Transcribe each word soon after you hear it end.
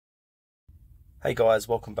Hey guys,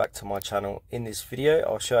 welcome back to my channel. In this video,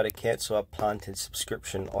 I'll show you how to cancel a PlantIn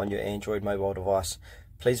subscription on your Android mobile device.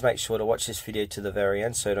 Please make sure to watch this video to the very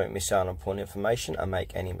end so you don't miss out on important information and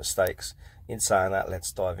make any mistakes. In saying that,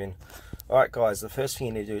 let's dive in. Alright guys, the first thing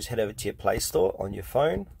you need to do is head over to your Play Store on your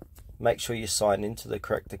phone. Make sure you sign into the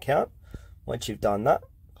correct account. Once you've done that,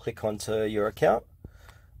 click onto your account.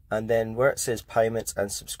 And then where it says payments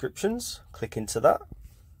and subscriptions, click into that.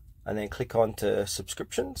 And then click on to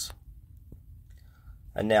subscriptions.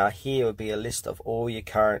 And now here will be a list of all your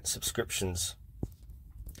current subscriptions.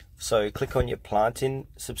 So click on your PlantIn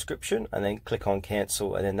subscription and then click on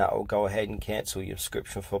cancel, and then that will go ahead and cancel your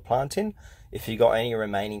subscription for PlantIn. If you got any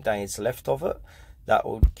remaining days left of it, that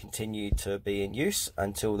will continue to be in use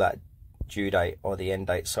until that due date, or the end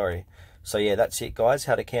date, sorry. So yeah, that's it guys,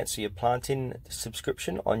 how to cancel your PlantIn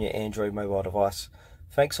subscription on your Android mobile device.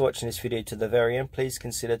 Thanks for watching this video to the very end. Please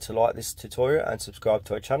consider to like this tutorial and subscribe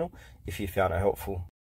to our channel if you found it helpful.